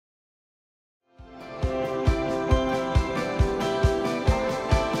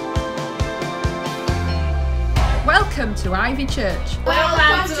Welcome to Ivy Church.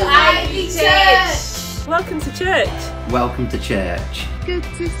 Welcome to Ivy Church. Welcome to church. Welcome to church. Good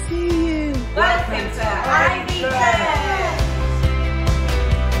to see you. Welcome to Ivy Church.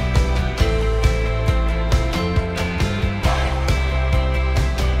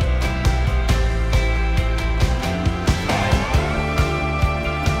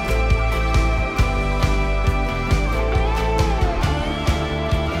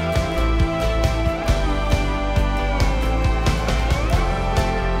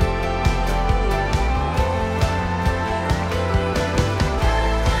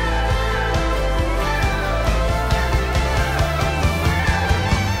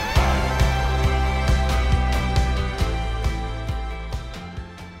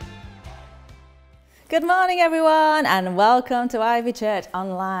 Good morning everyone and welcome to Ivy Church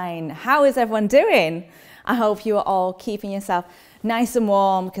Online. How is everyone doing? I hope you are all keeping yourself nice and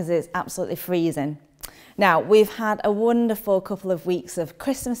warm because it's absolutely freezing. Now, we've had a wonderful couple of weeks of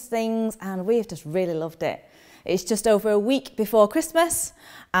Christmas things and we've just really loved it. It's just over a week before Christmas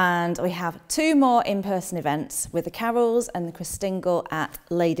and we have 2 more in-person events with the carols and the Christingle at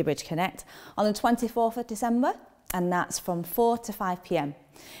Ladybridge Connect on the 24th of December, and that's from 4 to 5 p.m.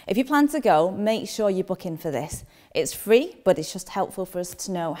 If you plan to go, make sure you book in for this. It's free, but it's just helpful for us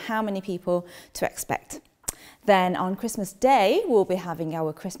to know how many people to expect. Then on Christmas Day, we'll be having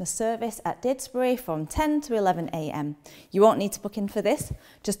our Christmas service at Didsbury from 10 to 11 a.m. You won't need to book in for this.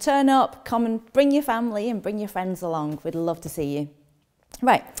 Just turn up, come and bring your family and bring your friends along. We'd love to see you.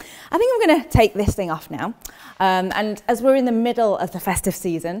 Right, I think I'm going to take this thing off now. And as we're in the middle of the festive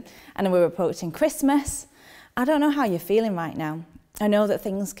season and we're approaching Christmas, I don't know how you're feeling right now. I know that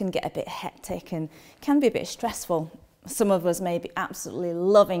things can get a bit hectic and can be a bit stressful. Some of us may be absolutely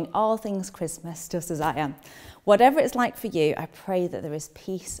loving all things Christmas, just as I am. Whatever it's like for you, I pray that there is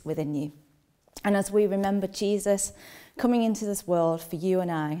peace within you. And as we remember Jesus coming into this world for you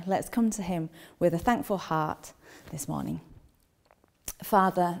and I, let's come to him with a thankful heart this morning.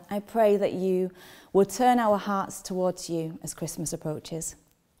 Father, I pray that you will turn our hearts towards you as Christmas approaches.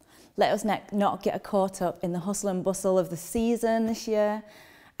 Let us not get caught up in the hustle and bustle of the season this year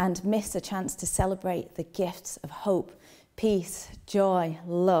and miss a chance to celebrate the gifts of hope, peace, joy,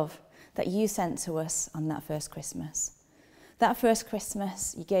 love that you sent to us on that first Christmas. That first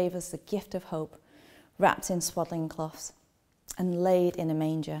Christmas, you gave us the gift of hope, wrapped in swaddling cloths and laid in a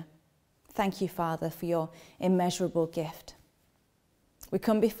manger. Thank you, Father, for your immeasurable gift. We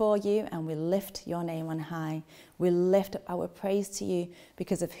come before you and we lift your name on high. We lift up our praise to you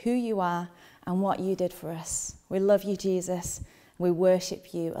because of who you are and what you did for us. We love you, Jesus. We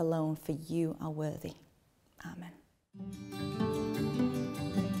worship you alone, for you are worthy. Amen.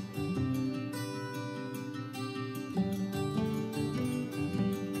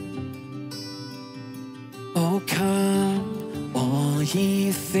 Oh, come, all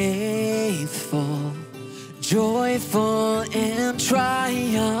ye faithful, joyful and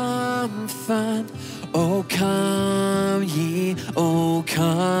triumphant. Oh come ye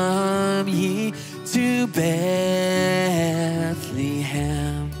to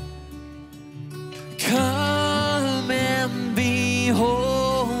Bethlehem. Come and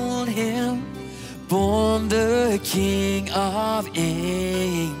behold him, born the King of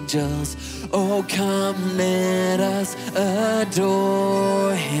angels. Oh come, let us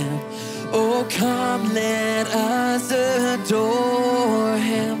adore him. Oh, come, let us adore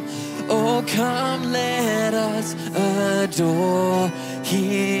him. Oh, come, let us adore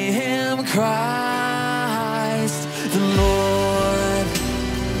him, Christ the Lord.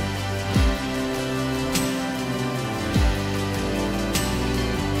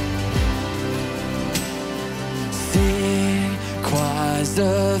 Sing, choirs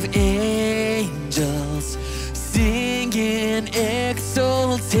of angels, sing in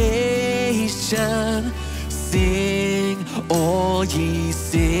exaltation. Sing, all ye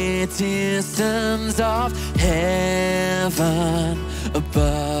citizens of heaven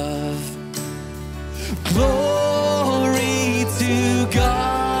above. Glory to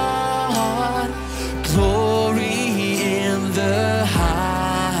God, glory in the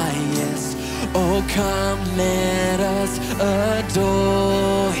highest. Oh, come, let us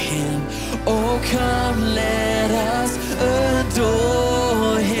adore him. Oh, come, let us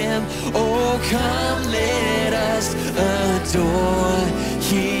adore him. Oh, come, let us adore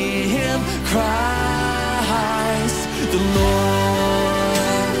him, Christ the Lord.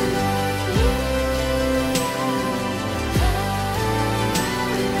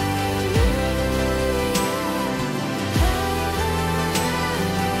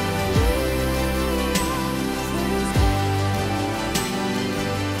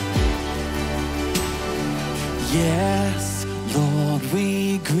 Yes, Lord,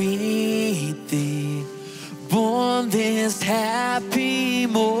 we greet thee, born this happy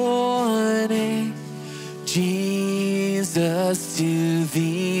morning. Jesus, to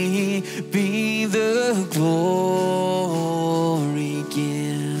thee be the glory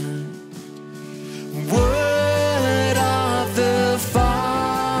given. Word of the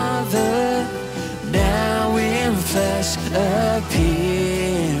Father, now in flesh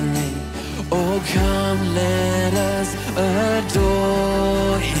appearing. Oh, come, let us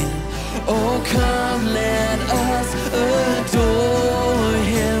adore him. Oh, come, let us adore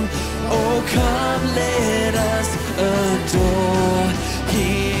him. Oh, come, let us adore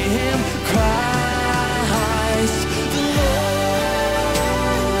him, Christ the Lord.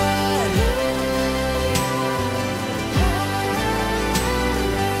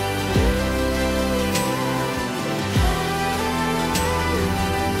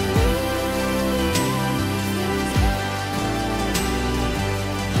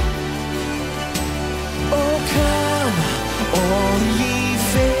 Oh, come, all ye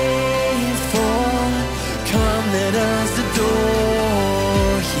faithful, come, let us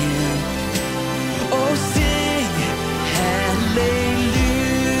adore him. Oh, sing hallelujah,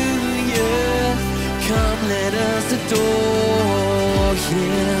 come, let us adore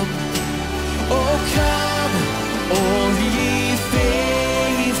him. Oh, come, all ye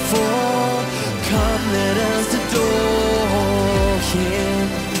faithful, come, let us adore him.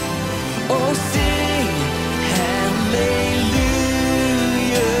 Oh, sing hallelujah,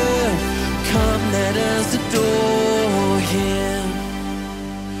 come, let us adore him.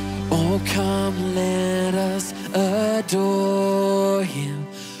 Oh, come, let us adore him.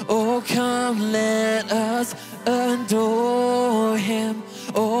 Oh, come, let us adore him.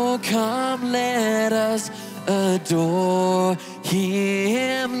 Oh, come, let us adore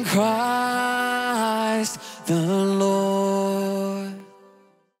him, Christ the Lord.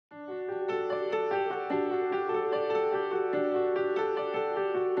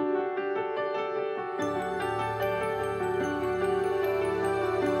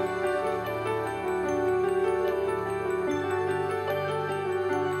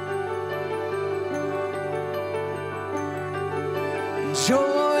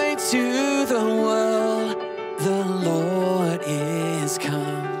 Joy to the world, the Lord is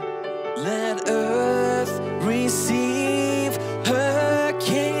come. Let earth receive her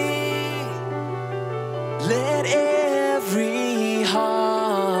King. Let every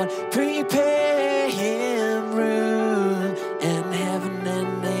heart prepare him room. And heaven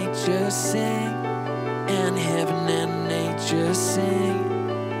and nature sing. And heaven and nature sing.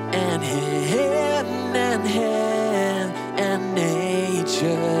 And heaven and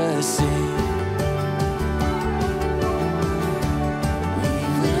nature sing. We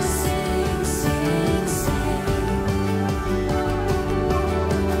will sing, sing, sing.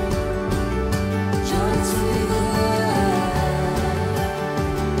 Joy to the world.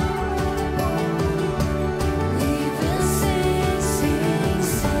 We will sing, sing,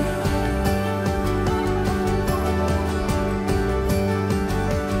 sing.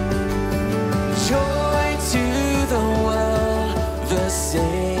 Joy to the world, the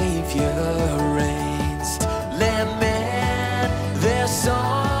Savior reigns. Let men their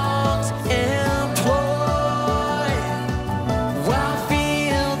songs employ, while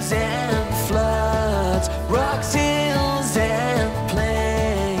fields and floods, rocks, hills, and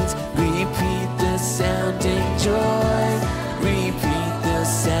plains repeat the sounding joy. Repeat the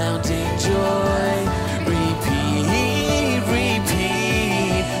sounding joy. Repeat,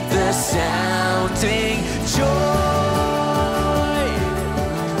 repeat the sounding joy.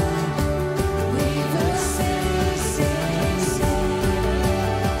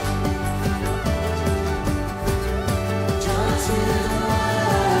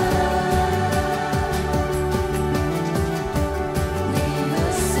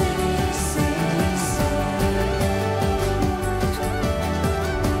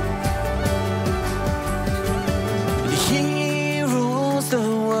 He rules the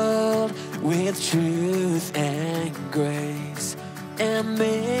world with truth and grace, and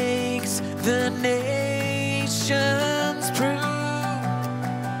makes the nations prove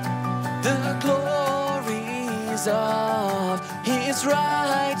the glories of his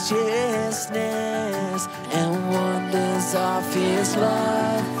righteousness, and wonders of his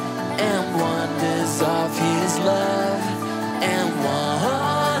love, and wonders of his love, and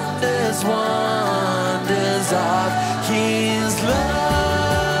wonders, wonders of his love.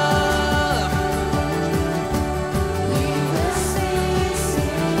 We will sing,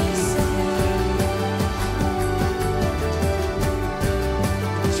 sing, sing.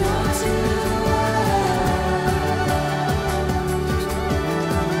 Joy to the world.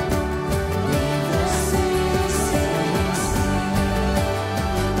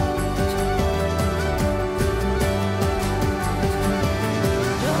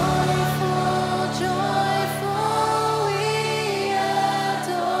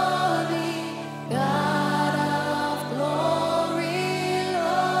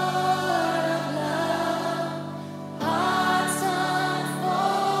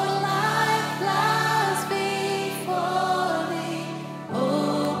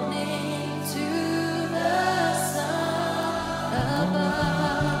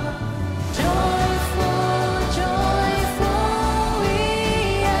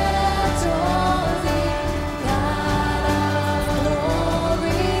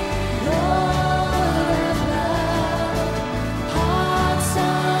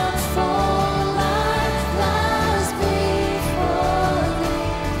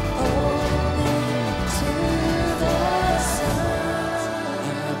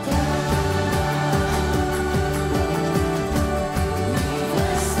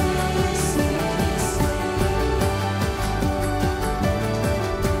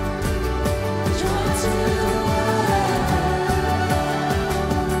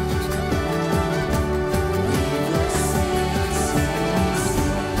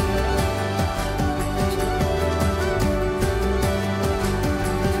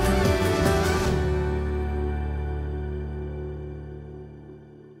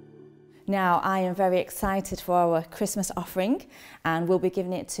 Now, I am very excited for our Christmas offering, and we'll be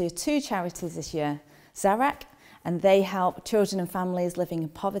giving it to 2 charities this year, Zarak, and they help children and families living in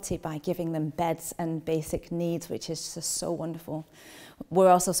poverty by giving them beds and basic needs, which is just so wonderful. We're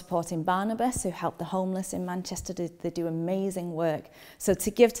also supporting Barnabas, who help the homeless in Manchester. They do amazing work. So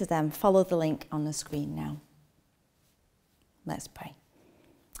to give to them, follow the link on the screen now. Let's pray.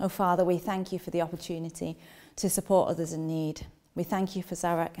 Oh Father, we thank you for the opportunity to support others in need. We thank you for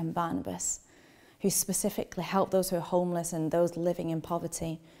Zarak and Barnabas, who specifically help those who are homeless and those living in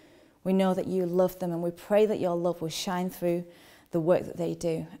poverty. We know that you love them, and we pray that your love will shine through the work that they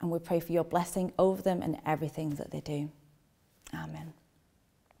do, and we pray for your blessing over them and everything that they do. Amen.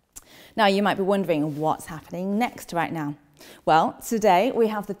 Now, you might be wondering what's happening next right now. Well, today we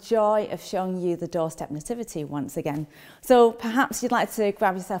have the joy of showing you the Doorstep Nativity once again. So perhaps you'd like to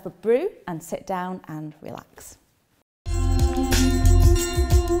grab yourself a brew and sit down and relax.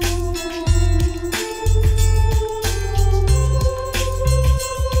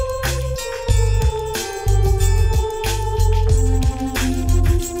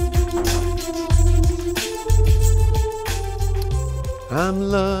 I'm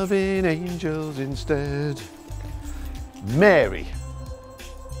loving angels instead. Mary.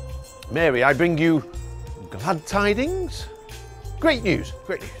 Mary, I bring you glad tidings. Great news,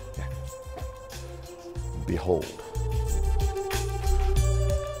 great news. Yeah. Behold.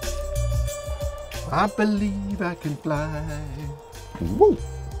 I believe I can fly. Woo.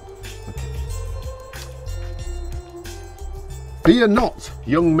 Okay. Fear not,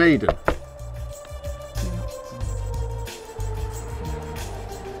 young maiden.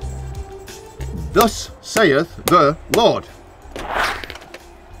 Thus saith the Lord.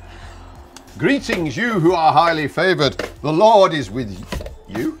 Greetings, you who are highly favoured. The Lord is with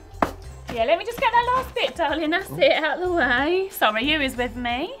you. Yeah, let me just get that last bit, darling. That's it, out of the way. Sorry, you is with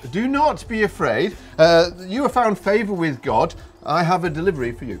me. Do not be afraid. You have found favour with God. I have a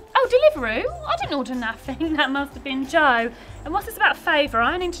delivery for you. Oh, Deliveroo? I didn't order nothing. That must have been Joe. And what's this about favour?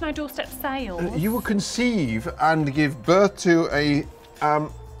 I need to know Doorstep sales. You will conceive and give birth to a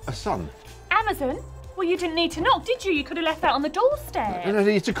son. Amazon? Well, you didn't need to knock, did you? You could have left that on the doorstep.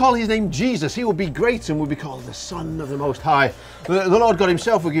 To call his name Jesus. He will be great and will be called the Son of the Most High. The Lord God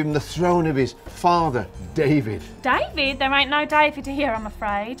himself will give him the throne of his father, David. David? There ain't no David here, I'm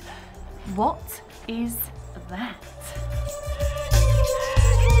afraid. What is that?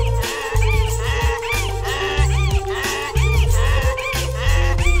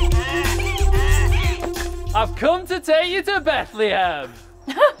 I've come to take you to Bethlehem.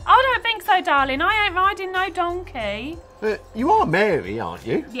 I don't think so, darling. I ain't riding no donkey. You are Mary, aren't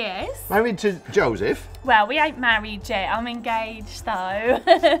you? Yes. Married to Joseph. Well, we ain't married yet. I'm engaged, though.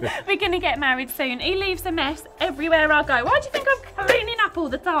 We're going to get married soon. He leaves a mess everywhere I go. Why do you think I'm cleaning up all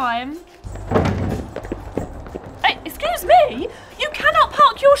the time? Hey, excuse me? You cannot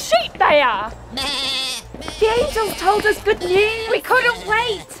park your sheep there. The angels told us good news. We couldn't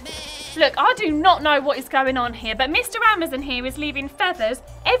wait. Look, I do not know what is going on here, but Mr. Amazon here is leaving feathers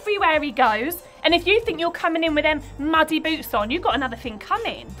everywhere he goes. And if you think you're coming in with them muddy boots on, you've got another thing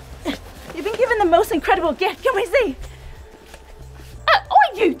coming. You've been given the most incredible gift. Can we see?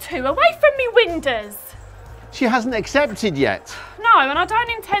 Oi, you two, away from me windows. She hasn't accepted yet. No, and I don't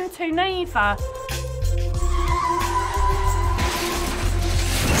intend to neither.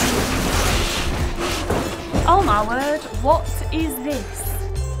 Oh my word, what is this?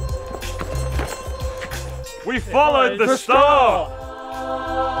 We followed the star.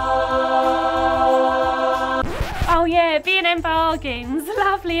 Oh yeah, B&M bargains.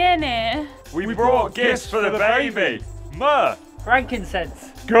 Lovely, innit? We brought gifts for the baby. Myrrh. Frankincense.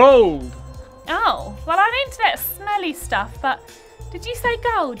 Gold. Oh, well, I'm into that smelly stuff, but did you say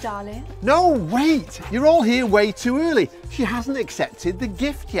gold, darling? No, wait. You're all here way too early. She hasn't accepted the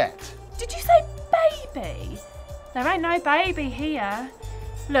gift yet. Did you say baby? There ain't no baby here.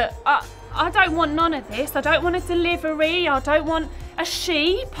 Look, I don't want none of this. I don't want a delivery. I don't want a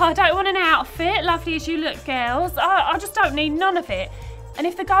sheep. I don't want an outfit, lovely as you look, girls. I just don't need none of it. And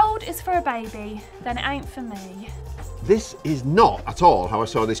if the gold is for a baby, then it ain't for me. This is not at all how I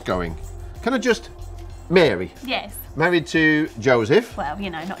saw this going. Can I just... Mary. Yes. Married to Joseph. Well,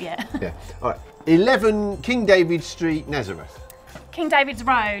 you know, not yet. Yeah. All right. 11 King David Street, Nazareth. King David's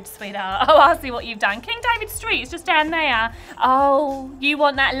Road, sweetheart. Oh, I see what you've done. King David Street is just down there. Oh, you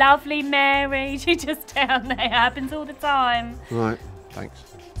want that lovely Mary? She's just down there. Happens all the time. Right. Thanks.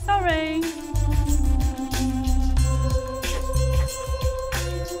 Sorry.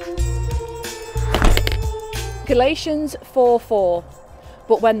 Galatians 4:4.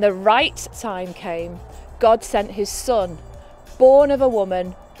 But when the right time came, God sent his son, born of a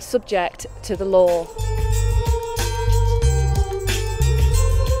woman, subject to the law.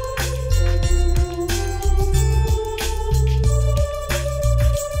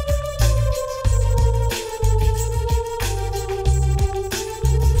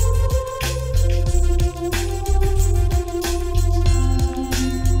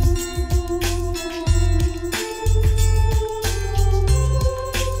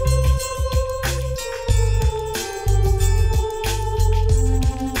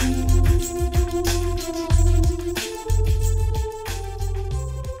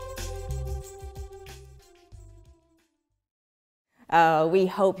 We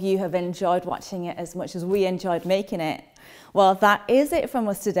hope you have enjoyed watching it as much as we enjoyed making it. Well, that is it from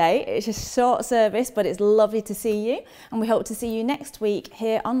us today. It's a short service, but it's lovely to see you. And we hope to see you next week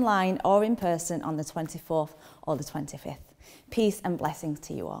here online or in person on the 24th or the 25th. Peace and blessings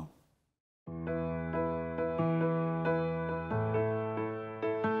to you all.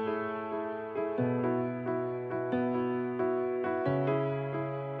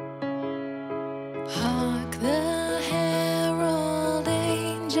 Hark the herald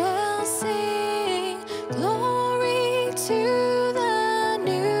angels sing, glory to the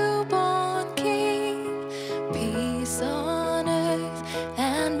newborn King. Peace on earth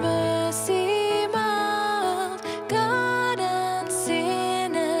and mercy mild, God and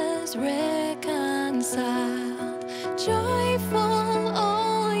sinners reconciled. Joyful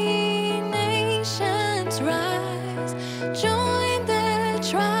all ye nations rise, join the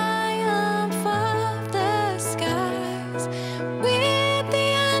tribe